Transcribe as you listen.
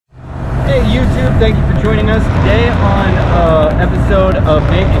Hey YouTube, thank you for joining us today on episode of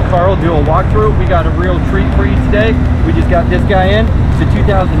Nate and Carl do a walkthrough. We got a real treat for you today. We just got this guy in. It's a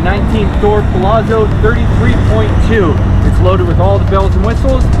 2019 Thor Palazzo 33.2. It's loaded with all the bells and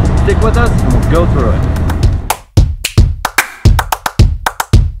whistles. Stick with us and we'll go through it.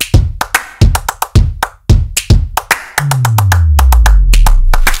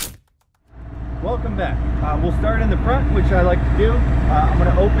 Welcome back. We'll start in the front, which I like to do. I'm going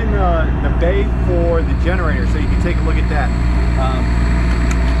to open the bay for the generator so you can take a look at that.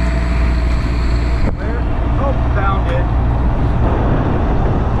 Oh, found it.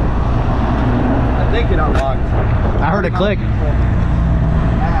 I think it unlocked. I heard a click.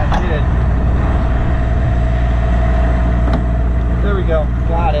 Ah, it did. There we go.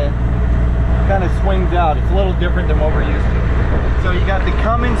 Got it. Kind of swings out. It's a little different than what we're used to. So you got the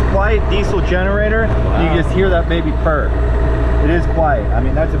Cummins quiet diesel generator. Wow. You just hear that baby purr. It is quiet. I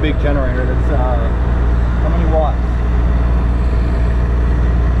mean, that's a big generator. That's how many watts?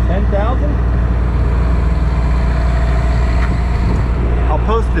 10,000? I'll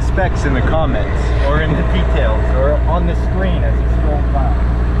post the specs in the comments or in the details or on the screen as you scroll by.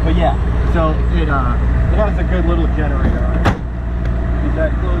 But yeah, so it has a good little generator on it. Get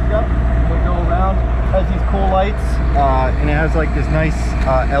that closed up. We'll go around. Has these cool lights, and it has like this nice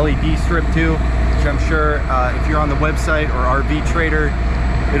LED strip too, which I'm sure if you're on the website or RV Trader,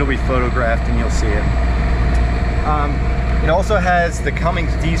 it'll be photographed and you'll see it. It also has the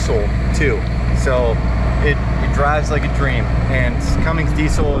Cummins Diesel too, so it drives like a dream, and Cummins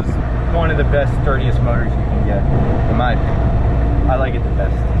Diesel is one of the best, sturdiest motors you can get, in my opinion. I like it the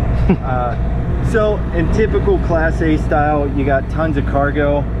best. So in typical Class A style, you got tons of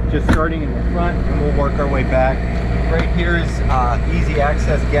cargo, just starting in the front, and we'll work our way back. Right here is easy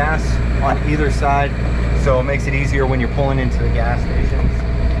access gas on either side, so it makes it easier when you're pulling into the gas stations.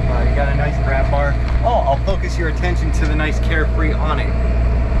 You got a nice grab bar. Oh, I'll focus your attention to the nice Carefree awning.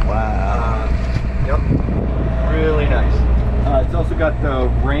 Wow. Yep, really nice. It's also got the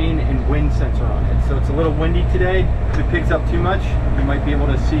rain and wind sensor on it, so it's a little windy today. If it picks up too much, you might be able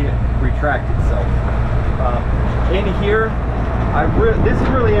to see it retract itself. In here, this is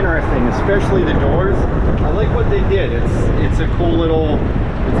really interesting, especially the doors. I like what they did. It's a cool little.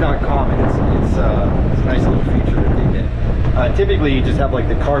 It's not common. It's a nice little feature that they did. Typically, you just have like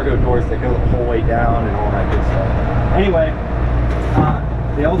the cargo doors that go the whole way down and all that good stuff. Anyway,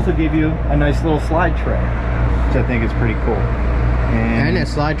 they also give you a nice little slide tray, which I think is pretty cool. And that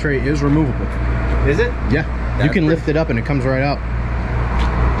slide tray is removable. Is it? Yeah. You can lift it up and it comes right out.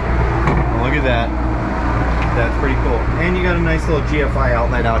 Well, look at that. That's pretty cool. And you got a nice little GFI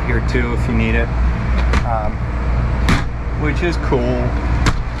outlet out here too if you need it, which is cool.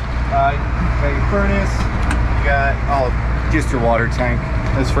 You got your furnace. You got just your water tank.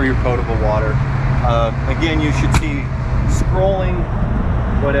 That's for your potable water. Again, you should see scrolling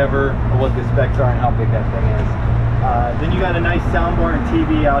whatever what the specs are and how big that thing is. Then you got a nice soundbar and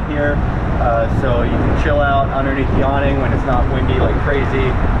TV out here, so you can chill out underneath the awning when it's not windy like crazy.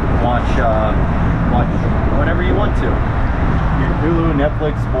 Watch whatever you want to. Your Hulu,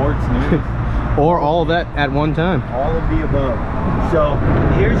 Netflix, sports, news. Or all of that at one time. All of the above. So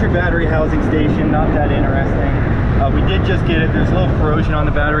here's your battery housing station. Not that interesting. We did just get it. There's a little corrosion on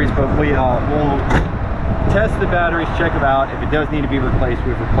the batteries, but we'll test the batteries, check them out. If it does need to be replaced,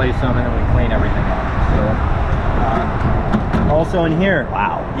 we replace them and then we clean everything off. So. Also in here,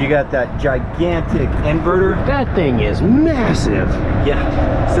 wow, you got that gigantic inverter. That thing is massive.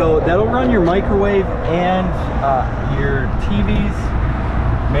 Yeah, so that'll run your microwave and your TVs.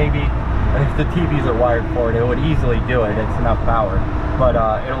 Maybe if the TVs are wired for it, it would easily do it. It's enough power, but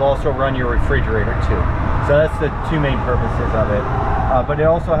it'll also run your refrigerator too. So that's the two main purposes of it. But it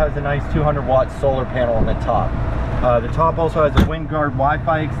also has a nice 200-watt solar panel on the top. The top also has a Winegard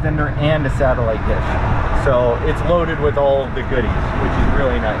Wi-Fi extender and a satellite dish. So it's loaded with all of the goodies, which is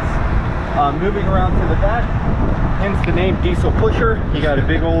really nice. Moving around to the back, hence the name Diesel Pusher. You got a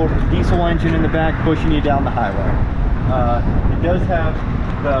big old diesel engine in the back pushing you down the highway. It does have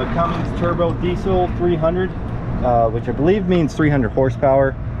the Cummins Turbo Diesel 300, which I believe means 300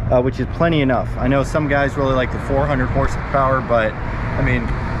 horsepower, which is plenty enough. I know some guys really like the 400 horsepower, but I mean,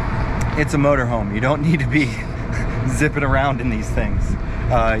 it's a motorhome. You don't need to be zipping around in these things.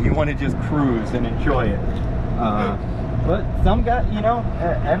 You want to just cruise and enjoy it. But some guy, you know,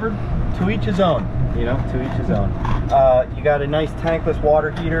 to each his own. You know, to each his own. You got a nice tankless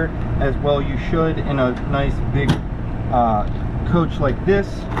water heater as well. You should in a nice big coach like this.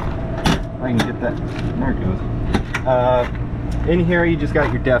 I can get that. There it goes. In here, you just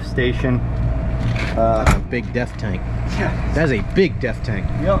got your def station. That's a big def tank. Yeah. That's a big def tank.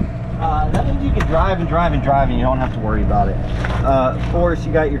 Yep. That means you can drive and drive and drive and you don't have to worry about it. Of course,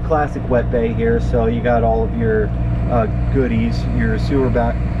 you got your classic wet bay here, so you got all of your goodies, your sewer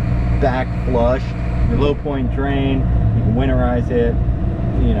back flush, your low point drain. You can winterize it,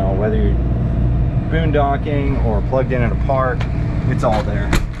 you know, whether you're boondocking or plugged in at a park, it's all there.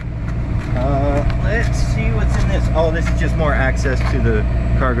 Let's see what's in this. Oh, this is just more access to the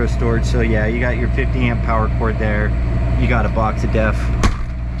cargo storage. So yeah, you got your 50 amp power cord there. You got a box of def.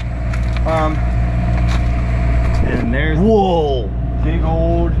 And there's Whoa! big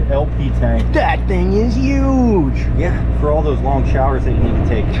old LP tank. That thing is huge! Yeah, for all those long showers that you need to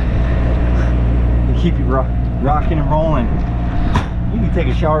take. And keep you rocking and rolling. You can take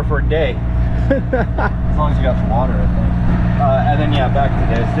a shower for a day. As long as you got some water, I think. And then yeah, back to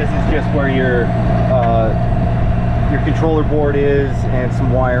this. This is just where your controller board is, and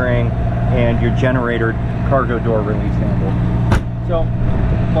some wiring, and your generator cargo door release handle. So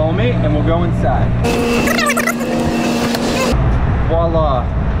follow me and we'll go inside. Voila,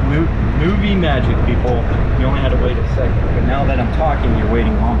 movie magic, people. You only had to wait a second, but now that I'm talking, you're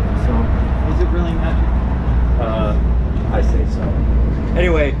waiting longer. So is it really magic? I say so.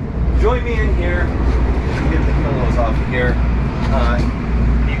 Anyway, join me in here. Get the pillows off of here.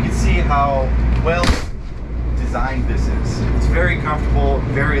 You can see how well designed this is. It's very comfortable,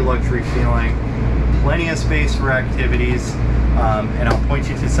 very luxury feeling, plenty of space for activities, and I'll point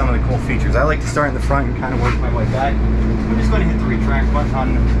you to some of the cool features. I like to start in the front and kind of work my way back. I'm just going to hit the retract button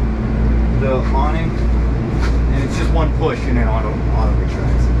on the awning, and it's just one push and it auto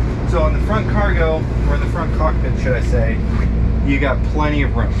retracts. So on the front cargo, or the front cockpit should I say, you got plenty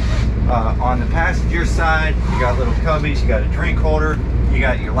of room. On the passenger side, you got little cubbies, you got a drink holder, you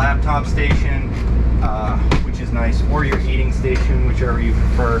got your laptop station, which is nice, or your eating station, whichever you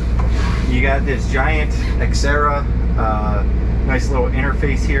prefer. You got this giant Xera, nice little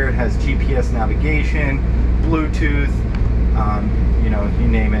interface here. It has GPS navigation, Bluetooth, you know, you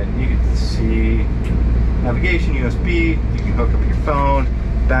name it. You can see navigation, USB, you can hook up your phone,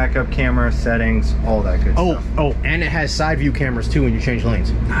 backup camera, settings, all that good stuff. Oh, and it has side view cameras too when you change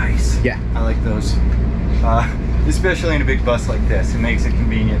lanes. Nice. Yeah. I like those. Especially in a big bus like this, it makes it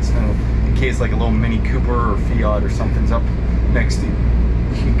convenient. So in case like a little Mini Cooper or Fiat or something's up next to you,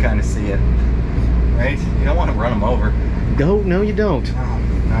 you can kind of see it, right? You don't want to run them over. No, you don't.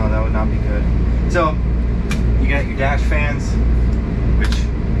 No, that would not be good. So you got your dash fans, which,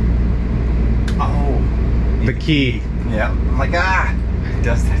 The key. Yeah, I'm like, it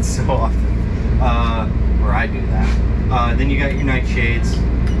does that so often, or I do that. Then you got your night shades,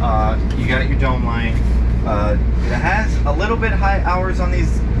 you got your dome light. It has a little bit high hours on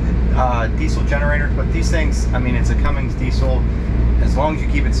these diesel generators, but these things, I mean, it's a Cummins diesel. As long as you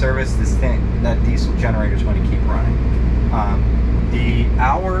keep it serviced, that diesel generator is going to keep running. The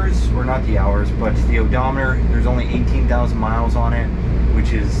hours, or not the hours, but the odometer, there's only 18,000 miles on it,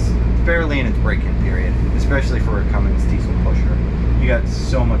 which is barely in its break-in period, especially for a Cummins Diesel Pusher. You got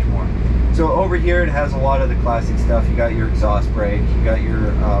so much more. So over here, it has a lot of the classic stuff. You got your exhaust brake, you got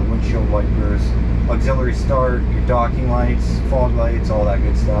your windshield wipers, auxiliary start, your docking lights, fog lights, all that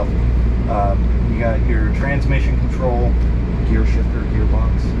good stuff. You got your transmission control, gear shifter,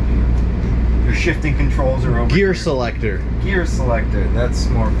 gearbox. Your shifting controls are over Gear here. selector. Gear selector, that's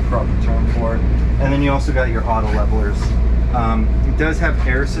more of a proper term for it. And then you also got your auto levelers. It does have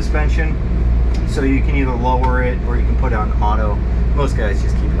air suspension, so you can either lower it or you can put it on auto. Most guys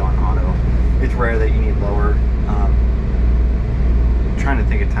just keep it on auto. It's rare that you need lower. I'm trying to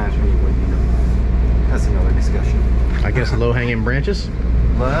think of times when you wouldn't need it. That's another discussion. I guess low-hanging branches?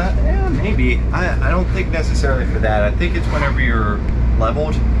 Yeah, maybe. I don't think necessarily for that. I think it's whenever you're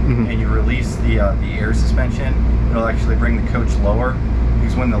leveled and you release the air suspension, it'll actually bring the coach lower.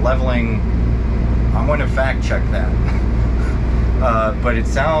 Because when the leveling, I'm going to fact check that. But it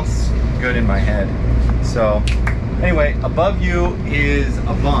sounds good in my head. So anyway, above you is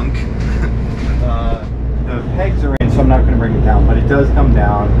a bunk. The pegs are in, so I'm not going to bring it down, but it does come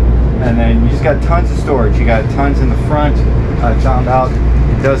down. And then you just got tons of storage. You got tons in the front. Found out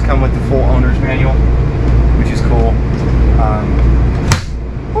it does come with the full owner's manual, which is cool.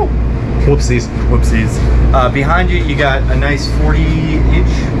 Whoopsies. Whoopsies. Behind you, you got a nice 40-inch,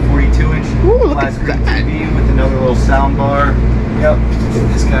 42-inch flat screen TV with another little sound bar. Yep,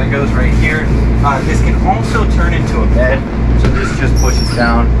 this guy goes right here. This can also turn into a bed, so this just pushes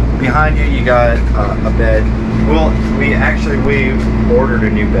down. Behind you, you got a bed. Well, we ordered a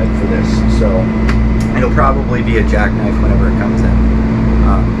new bed for this, so it'll probably be a jackknife whenever it comes in.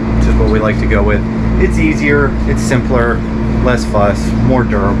 Which is what we like to go with. It's easier, it's simpler. less fuss, more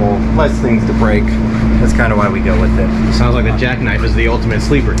durable, less things to break. That's kind of why we go with it. Sounds like the jackknife is the ultimate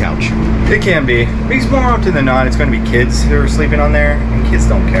sleeper couch. It can be. Because more often than not, it's going to be kids who are sleeping on there, and kids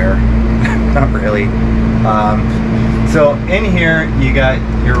don't care. Not really. So in here, you got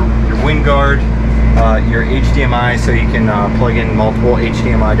your Winegard, your HDMI, so you can plug in multiple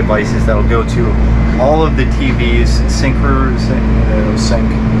HDMI devices that'll go to all of the TVs,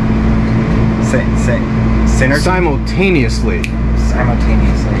 Simultaneously.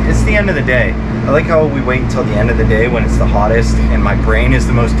 It's the end of the day. I like how we wait until the end of the day when it's the hottest and my brain is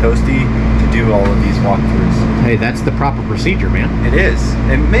the most toasty to do all of these walkthroughs. Hey, that's the proper procedure, man. It is.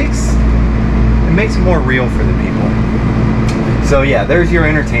 It makes it more real for the people. So yeah, there's your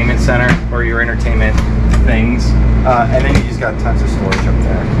entertainment center or your entertainment things, and then you just got tons of storage up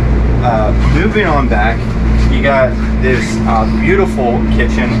there. Moving on back, you got this beautiful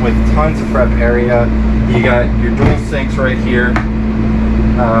kitchen with tons of prep area. You got your dual sinks right here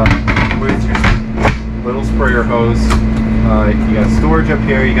with your little sprayer hose. You got storage up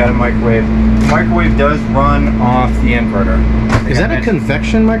here. You got a microwave. The microwave does run off the inverter. Is that a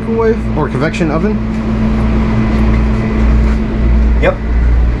convection microwave or convection oven? Yep,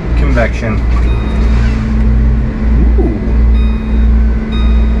 convection. Ooh.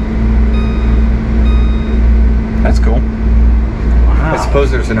 That's cool. Wow. I suppose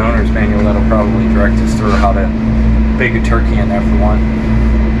there's an owner's manual that'll probably direct us through how to bake a turkey in there for one.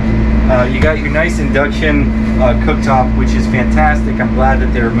 You got your nice induction cooktop, which is fantastic. I'm glad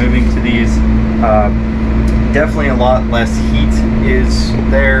that they're moving to these. Definitely a lot less heat is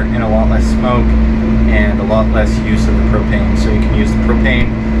there and a lot less smoke and a lot less use of the propane. So you can use the propane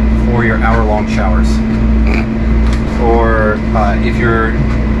for your hour-long showers. Or if you're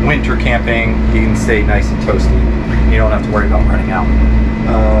winter camping, you can stay nice and toasty. You don't have to worry about running out.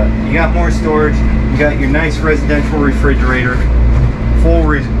 You got more storage. You got your nice residential refrigerator, full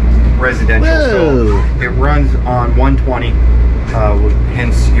residential. So it runs on 120,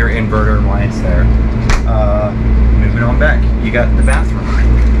 hence your inverter and why it's there. Moving on back, you got the bathroom.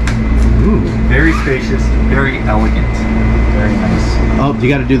 Ooh. Very spacious, very elegant, very nice. Oh, you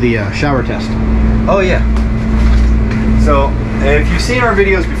got to do the shower test. Oh yeah. So if you've seen our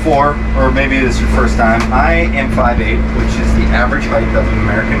videos before, or maybe this is your first time, I am 5'8", which is the average height of an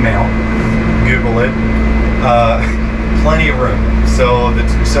American male. Google it. Plenty of room. So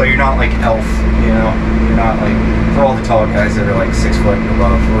you're not like Elf, you know. You're not like, for all the tall guys that are like 6 foot and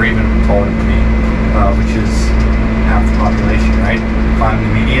above, or even taller than me, which is half the population, right? If I'm the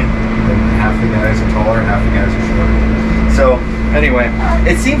median, then half the guys are taller, half the guys are shorter. So anyway,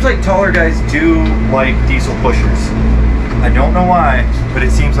 it seems like taller guys do like diesel pushers. I don't know why, but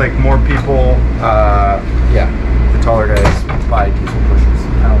it seems like more people, yeah, the taller guys buy diesel pushers.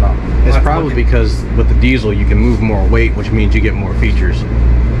 I don't know. It's probably because with the diesel you can move more weight, which means you get more features.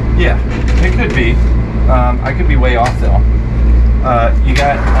 Yeah, it could be. I could be way off though. You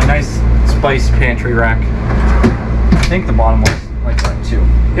got a nice spice pantry rack. I think the bottom one's like that too.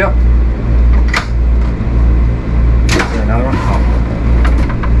 Yep. Is there another one? Oh.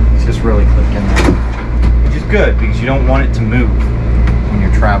 It's just really clipped in there. Which is good because you don't want it to move when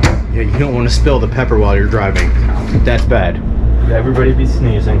you're traveling. Yeah, you don't want to spill the pepper while you're driving. That's bad. Everybody be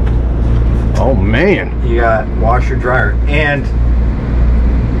sneezing. Oh man. You got washer dryer and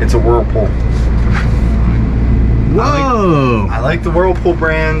it's a Whirlpool. Whoa. I like the Whirlpool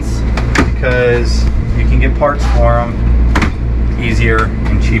brands because you can get parts for them easier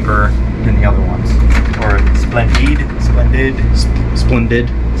and cheaper than the other ones. Or Splendid, I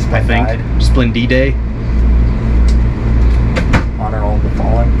think. Splendide. Honor all the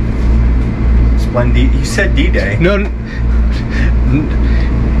fallen. Splendid. You said D-Day. No.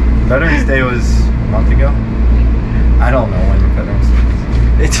 Veterans Day was a month ago. I don't know when Veterans Day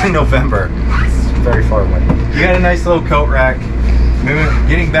is. It's in November. It's very far away. You got a nice little coat rack.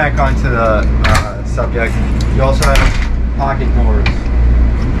 Getting back onto the subject, you also have pocket doors.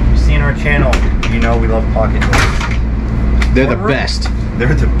 You've seen our channel, you know we love pocket doors. They're the best.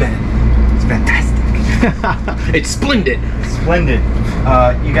 They're the best. It's fantastic. It's splendid. Splendid.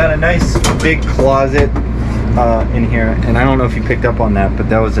 You got a nice big closet in here, and I don't know if you picked up on that, but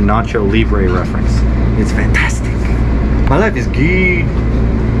that was a Nacho Libre reference. It's fantastic. My life is good.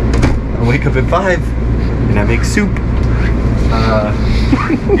 I wake up at 5 and I make soup.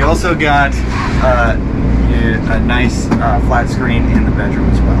 You also got a nice flat screen in the bedroom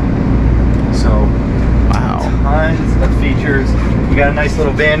as well. So, wow, tons of features. You got a nice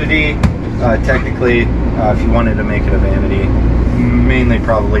little vanity. Technically, if you wanted to make it a vanity, mainly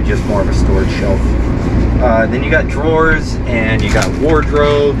probably just more of a storage shelf. Then you got drawers and you got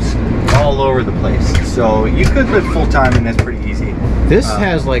wardrobes. all over the place. So you could live full-time in this pretty easy. This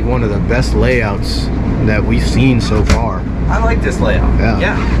has like one of the best layouts that we've seen so far. I like this layout.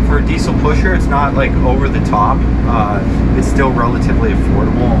 Yeah. For a diesel pusher, it's not like over the top. It's still relatively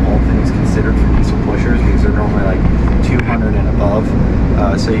affordable, all things considered, for diesel pushers, because they're normally like 200 and above.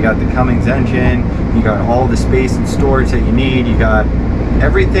 So you got the Cummins engine, you got all the space and storage that you need, you got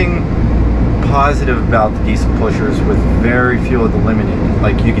everything positive about the diesel pushers with very few of the limited.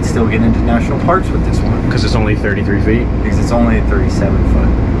 Like, you could still get into national parks with this one. Because it's only 33 feet? Because it's only 37 foot.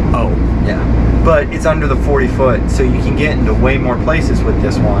 Oh. Yeah. But it's under the 40 foot, so you can get into way more places with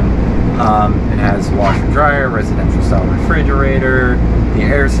this one. It has washer dryer, residential style refrigerator, the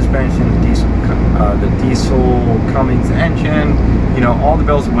air suspension, the diesel Cummins engine, you know, all the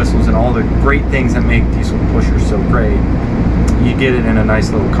bells and whistles and all the great things that make diesel pushers so great. You get it in a nice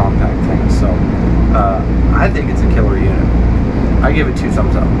little compact thing. So I think it's a killer unit. I give it 2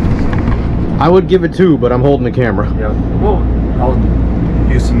 thumbs up. I would give it 2, but I'm holding the camera. Yeah. Well, I'll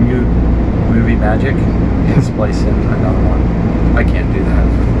use some new movie magic and splice in another one. I can't do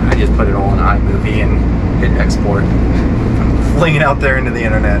that. I just put it all in iMovie and hit export. Fling it out there into the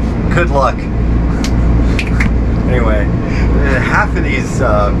internet. Good luck. Anyway, half of these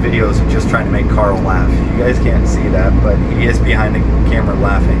videos are just trying to make Carl laugh. You guys can't see that, but he is behind the camera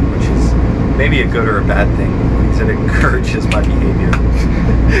laughing, which is maybe a good or a bad thing, because it encourages my behavior.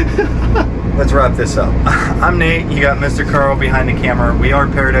 Let's wrap this up. I'm Nate. You got Mr. Carl behind the camera. We are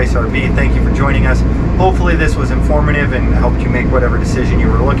Paradise RV. Thank you for joining us. Hopefully this was informative and helped you make whatever decision you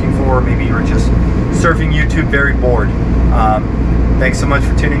were looking for. Maybe you were just surfing YouTube very bored. Thanks so much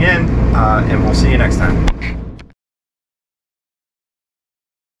for tuning in, and we'll see you next time.